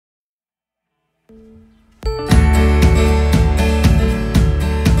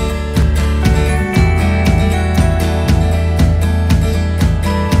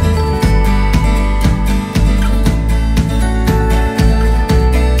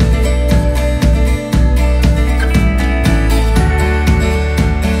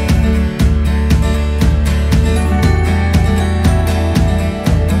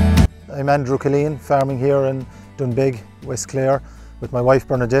Andrew Killeen, farming here in Doonbeg, West Clare, with my wife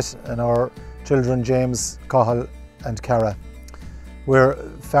Bernadette and our children James, Cathal and Cara. We're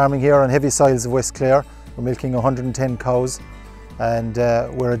farming here on heavy soils of West Clare. We're milking 110 cows, and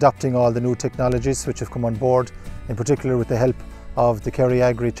we're adopting all the new technologies which have come on board, in particular with the help of the Kerry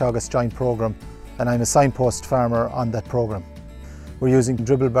Agri Teagasc Joint Programme, and I'm a Signpost farmer on that programme. We're using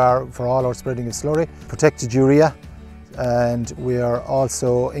dribble bar for all our spreading of slurry, protected urea, and we are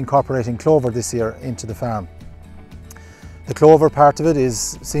also incorporating clover this year into the farm. The clover part of it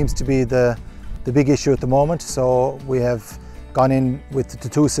seems to be the big issue at the moment, so we have gone in with the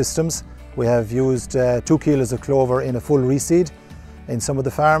two systems. We have used 2 kilos of clover in a full reseed in some of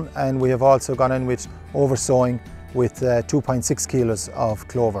the farm, and we have also gone in with oversowing with 2.6 kilos of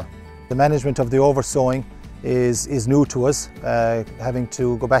clover. The management of the oversowing is new to us, having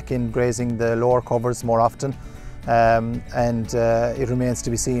to go back in grazing the lower covers more often, and it remains to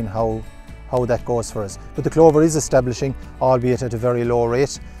be seen how that goes for us. But the clover is establishing, albeit at a very low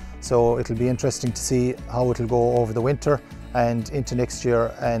rate, so it'll be interesting to see how it'll go over the winter and into next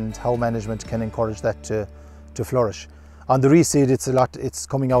year, and how management can encourage that to flourish. On the reseed, it's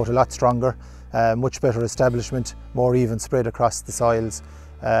coming out a lot stronger, much better establishment, more even spread across the soils,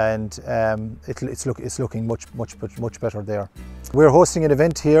 and it's looking much better there. We're hosting an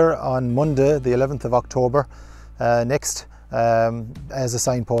event here on Monday, the 11th of October next, as a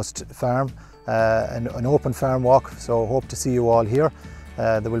Signpost farm, an open farm walk, so hope to see you all here.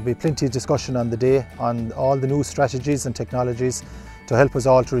 There will be plenty of discussion on the day on all the new strategies and technologies to help us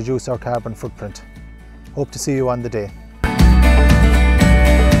all to reduce our carbon footprint. Hope to see you on the day.